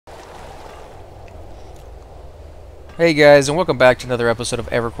Hey guys, and welcome back to another episode of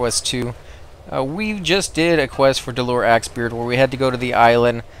EverQuest 2. We just did a quest for Dolur Axebeard where we had to go to the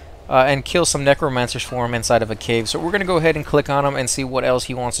island and kill some necromancers for him inside of a cave. So we're going to go ahead and click on him and see what else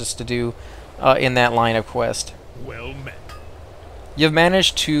he wants us to do in that line of quest. Well met. You've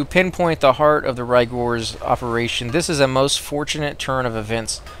managed to pinpoint the heart of the Rygor's operation. This is a most fortunate turn of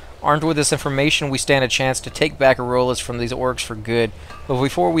events. Armed with this information, we stand a chance to take back Arolas from these orcs for good. But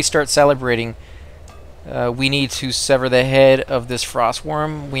before we start celebrating, we need to sever the head of this frost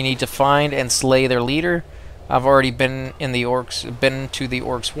worm. We need to find and slay their leader. I've already been to the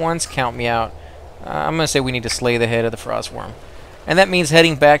orcs once. Count me out. I'm gonna say we need to slay the head of the frost worm, and that means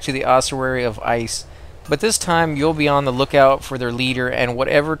heading back to the ossuary of ice. But this time you'll be on the lookout for their leader and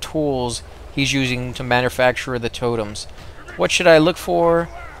whatever tools he's using to manufacture the totems. What should I look for?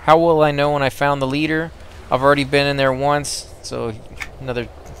 How will I know when I found the leader? I've already been in there once, so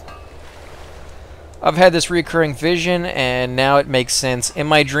I've had this recurring vision, and now it makes sense. In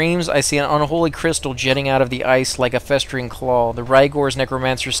my dreams, I see an unholy crystal jetting out of the ice like a festering claw. The Rygor's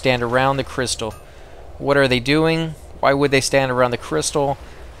necromancers stand around the crystal. What are they doing? Why would they stand around the crystal?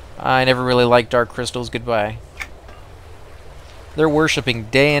 I never really liked dark crystals. Goodbye. They're worshipping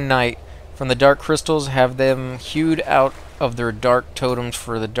day and night. From the dark crystals, have them hewed out of their dark totems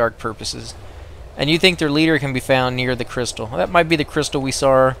for the dark purposes. And you think their leader can be found near the crystal. That might be the crystal we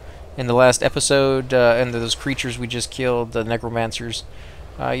saw in the last episode, and those creatures we just killed, the necromancers.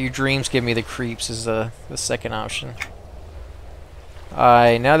 Your dreams give me the creeps is the second option.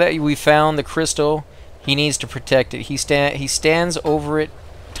 Now that we found the crystal, he needs to protect it. He stands over it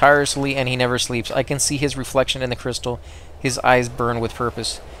tirelessly, and he never sleeps. I can see his reflection in the crystal. His eyes burn with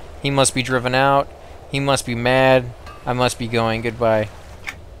purpose. He must be driven out. He must be mad. I must be going. Goodbye.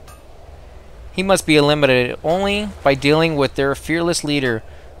 He must be eliminated. Only by dealing with their fearless leader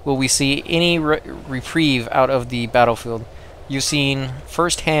will we see any reprieve out of the battlefield. You've seen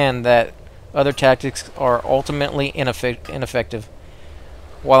firsthand that other tactics are ultimately ineffective.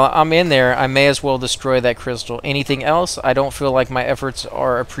 While I'm in there, I may as well destroy that crystal. Anything else, I don't feel like my efforts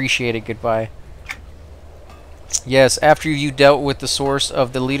are appreciated. Goodbye. Yes, after you dealt with the source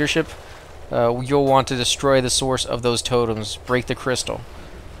of the leadership, you'll want to destroy the source of those totems. Break the crystal.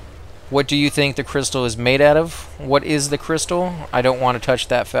 What do you think the crystal is made out of? What is the crystal? I don't want to touch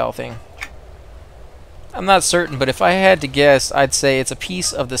that foul thing. I'm not certain, but if I had to guess, I'd say it's a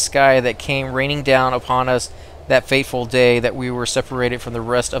piece of the sky that came raining down upon us that fateful day that we were separated from the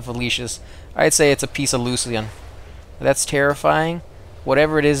rest of Felicius. I'd say it's a piece of Lucian. That's terrifying.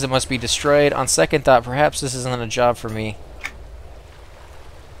 Whatever it is, it must be destroyed. On second thought, perhaps this isn't a job for me.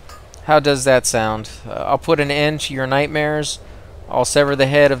 How does that sound? I'll put an end to your nightmares. I'll sever the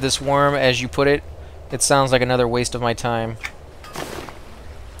head of this worm, as you put it. It sounds like another waste of my time.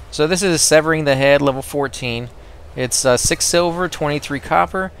 So this is severing the head, level 14. It's 6 silver, 23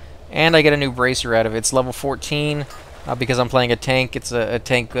 copper, and I get a new bracer out of it. It's level 14 because I'm playing a tank. It's a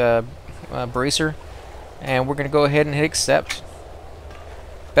tank bracer. And we're going to go ahead and hit accept.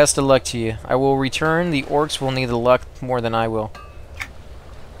 Best of luck to you. I will return. The orcs will need the luck more than I will.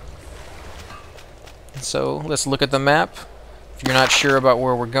 So let's look at the map. If you're not sure about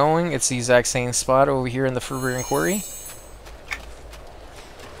where we're going, it's the exact same spot over here in the Forbidden Quarry.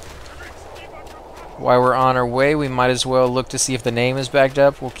 While we're on our way, we might as well look to see if the name is backed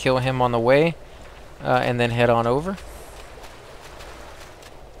up. We'll kill him on the way, and then head on over.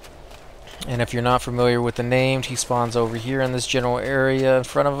 And if you're not familiar with the name, he spawns over here in this general area in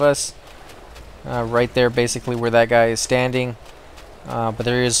front of us. Right there, basically where that guy is standing. But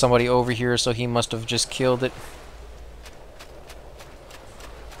there is somebody over here, so he must have just killed it.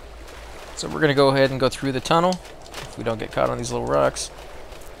 So we're going to go ahead and go through the tunnel, if we don't get caught on these little rocks.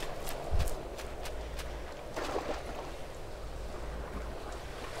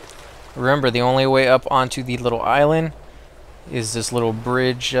 Remember, the only way up onto the little island is this little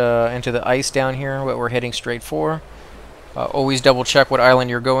bridge into the ice down here, what we're heading straight for. Always double check what island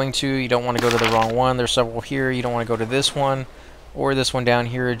you're going to. You don't want to go to the wrong one. There's several here. You don't want to go to this one or this one down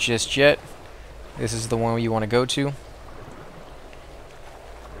here just yet. This is the one you want to go to.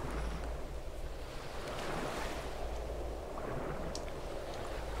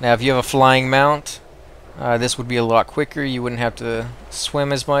 Now, if you have a flying mount, this would be a lot quicker. You wouldn't have to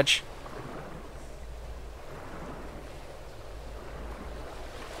swim as much.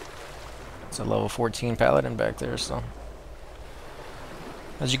 It's a level 14 paladin back there, so.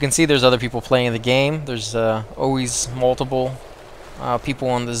 As you can see, there's other people playing the game. There's always multiple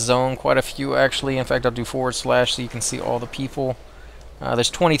people in the zone, quite a few actually. In fact, I'll do / so you can see all the people.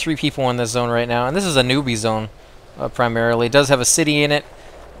 There's 23 people in this zone right now, and this is a newbie zone primarily. It does have a city in it.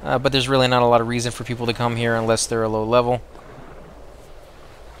 but there's really not a lot of reason for people to come here unless they're a low level.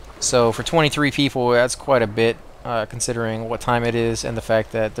 So for 23 people, that's quite a bit, considering what time it is and the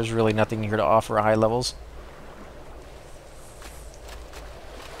fact that there's really nothing here to offer high levels.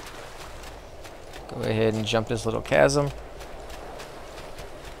 Go ahead and jump this little chasm.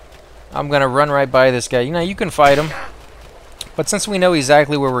 I'm going to run right by this guy. You know, you can fight him, but since we know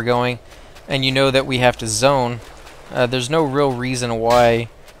exactly where we're going, and you know that we have to zone, there's no real reason why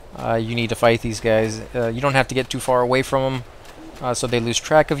you need to fight these guys. You don't have to get too far away from them. So they lose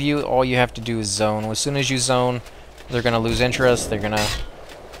track of you. All you have to do is zone. As soon as you zone, they're gonna lose interest. They're not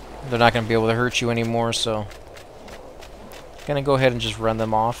gonna be able to hurt you anymore. So, gonna go ahead and just run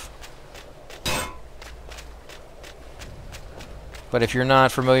them off. But if you're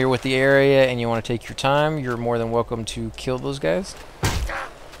not familiar with the area and you want to take your time, you're more than welcome to kill those guys.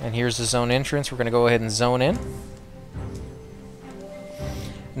 And here's the zone entrance. We're gonna go ahead and zone in.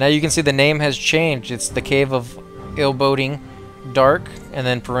 Now you can see the name has changed. It's the Cave of Ill-Boding Dark, and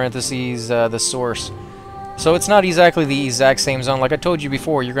then parentheses the source. So it's not exactly the exact same zone. Like I told you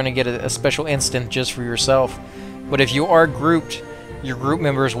before, you're going to get a special instant just for yourself. But if you are grouped, your group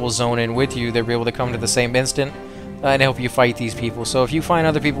members will zone in with you. They'll be able to come to the same instant and help you fight these people. So if you find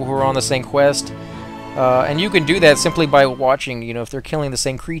other people who are on the same quest, and you can do that simply by watching, you know, if they're killing the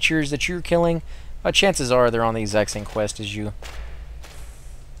same creatures that you're killing, chances are they're on the exact same quest as you.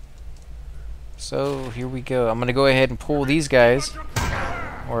 So here we go. I'm going to go ahead and pull these guys.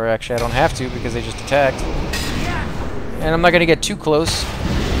 Or actually I don't have to because they just attacked. And I'm not going to get too close.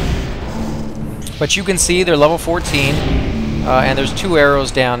 But you can see they're level 14. And there's 2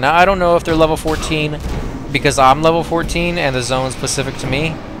 arrows down. Now I don't know if they're level 14 because I'm level 14 and the zone's specific to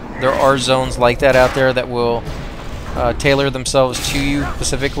me. There are zones like that out there that will tailor themselves to you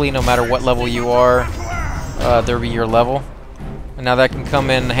specifically no matter what level you are. They'll be your level. Now that can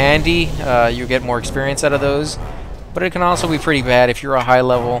come in handy, you get more experience out of those, but it can also be pretty bad if you're a high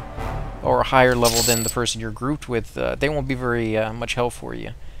level or a higher level than the person you're grouped with. They won't be very much help for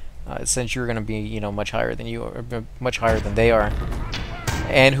you, since you're going to be, you know, much higher than you are, much higher than they are.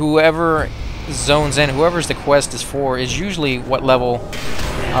 And whoever zones in, whoever's the quest is for, is usually what level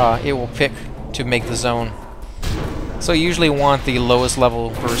it will pick to make the zone. So you usually want the lowest level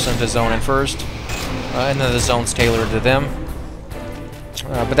person to zone in first, and then the zone's tailored to them.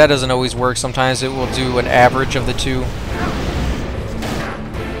 But that doesn't always work. Sometimes it will do an average of the two.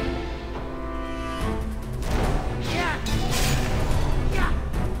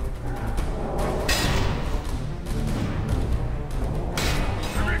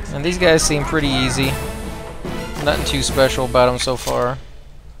 And these guys seem pretty easy. Nothing too special about them so far.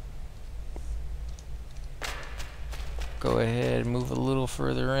 Go ahead, move a little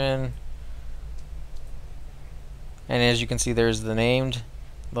further in. And as you can see, there's the named,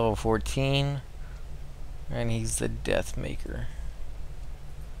 level 14, and he's the Death Maker.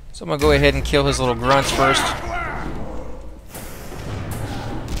 So I'm going to go ahead and kill his little grunts first.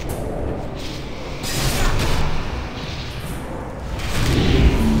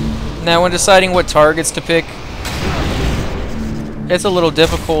 Now when deciding what targets to pick, it's a little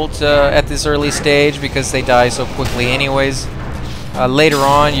difficult at this early stage because they die so quickly anyways. Later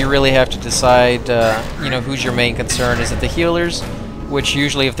on, you really have to decide, you know, who's your main concern. Is it the healers? Which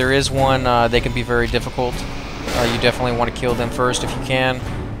usually, if there is one, they can be very difficult. You definitely want to kill them first if you can.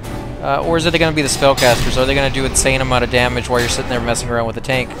 Or is it going to be the spellcasters? Are they going to do an insane amount of damage while you're sitting there messing around with the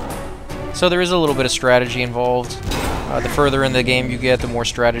tank? So there is a little bit of strategy involved. The further in the game you get, the more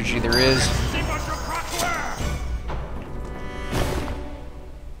strategy there is.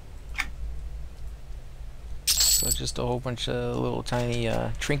 So just a whole bunch of little tiny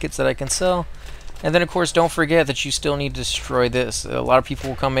trinkets that I can sell. And then of course don't forget that you still need to destroy this. A lot of people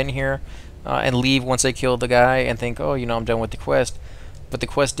will come in here and leave once they kill the guy and think, oh, you know, I'm done with the quest. But the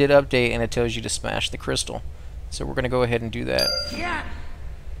quest did update and it tells you to smash the crystal. So we're going to go ahead and do that. Yeah.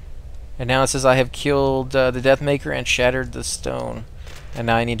 And now it says I have killed the Death Maker and shattered the stone. And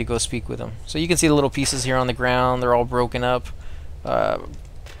now I need to go speak with him. So you can see the little pieces here on the ground. They're all broken up.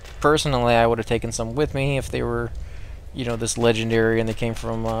 Personally, I would have taken some with me if they were, you know, this legendary and they came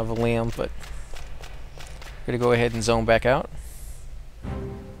from Valium, but I'm going to go ahead and zone back out.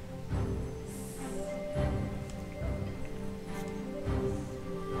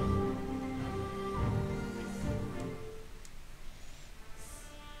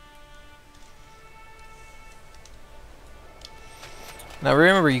 Now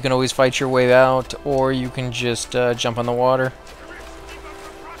remember, you can always fight your way out, or you can just jump on the water.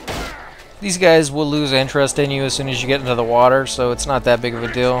 These guys will lose interest in you as soon as you get into the water, so it's not that big of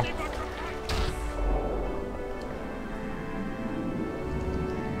a deal.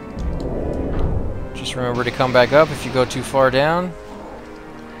 Just remember to come back up if you go too far down.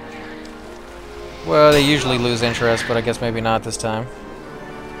 Well, they usually lose interest, but I guess maybe not this time.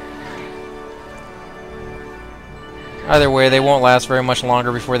 Either way, they won't last very much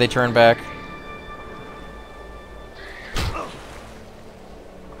longer before they turn back.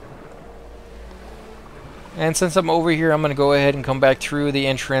 And since I'm over here, I'm going to go ahead and come back through the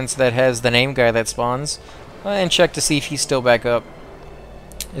entrance that has the name guy that spawns and check to see if he's still back up.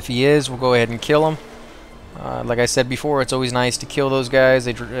 If he is, we'll go ahead and kill him. Like I said before, it's always nice to kill those guys.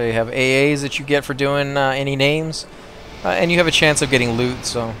 They have AAs that you get for doing any names. And you have a chance of getting loot,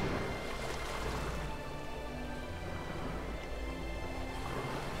 so...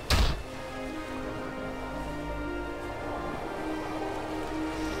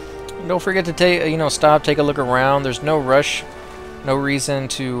 Don't forget to take, stop, take a look around. There's no rush, no reason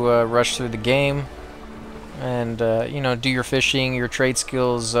to rush through the game, and do your fishing, your trade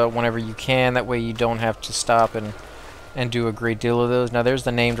skills whenever you can. That way you don't have to stop and do a great deal of those. Now there's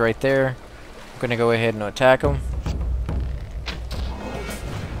the named right there. I'm gonna go ahead and attack him.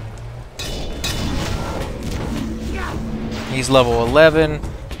 He's level 11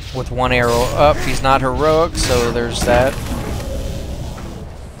 with 1 arrow up. He's not heroic, so there's that.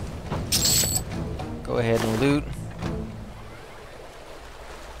 Go ahead and loot.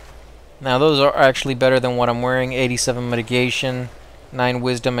 Now those are actually better than what I'm wearing. 87 mitigation, 9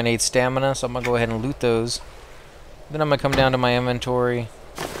 wisdom, and 8 stamina. So I'm going to go ahead and loot those. Then I'm going to come down to my inventory,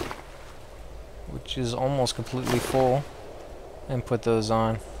 which is almost completely full, and put those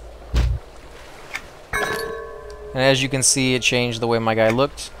on. And as you can see, it changed the way my guy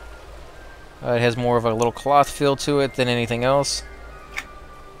looked. It has more of a little cloth feel to it than anything else.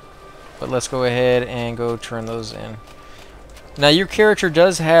 But let's go ahead and go turn those in. Now your character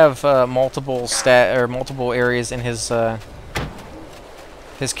does have multiple areas in his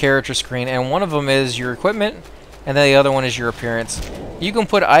character screen, and one of them is your equipment, and then the other one is your appearance. You can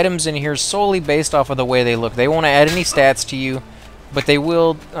put items in here solely based off of the way they look. They won't add any stats to you, but they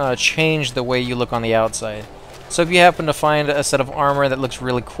will change the way you look on the outside. So if you happen to find a set of armor that looks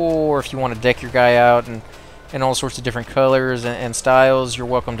really cool, or if you want to deck your guy out and all sorts of different colors and styles, you're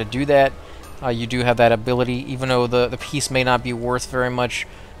welcome to do that. You do have that ability, even though the piece may not be worth very much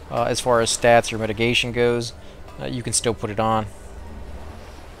as far as stats or mitigation goes. You can still put it on.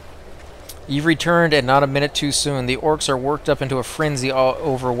 You've returned, and not a minute too soon. The orcs are worked up into a frenzy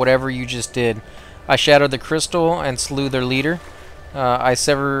over whatever you just did. I shattered the crystal and slew their leader. I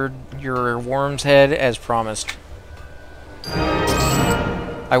severed your worm's head as promised.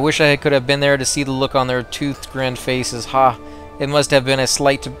 I wish I could have been there to see the look on their toothed-grinned faces. Ha! It must have been a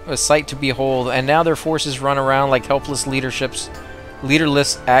sight to behold, and now their forces run around like helpless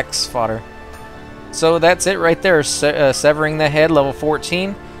leaderless axe fodder. So that's it right there. Severing the head, level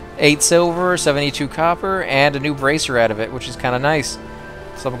 14, 8 silver, 72 copper, and a new bracer out of it, which is kind of nice.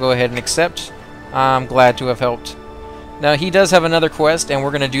 So I'm going to go ahead and accept. I'm glad to have helped. Now he does have another quest, and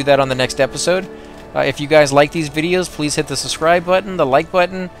we're going to do that on the next episode. If you guys like these videos, please hit the subscribe button, the like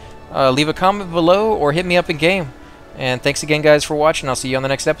button, leave a comment below, or hit me up in game. And thanks again, guys, for watching. I'll see you on the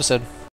next episode.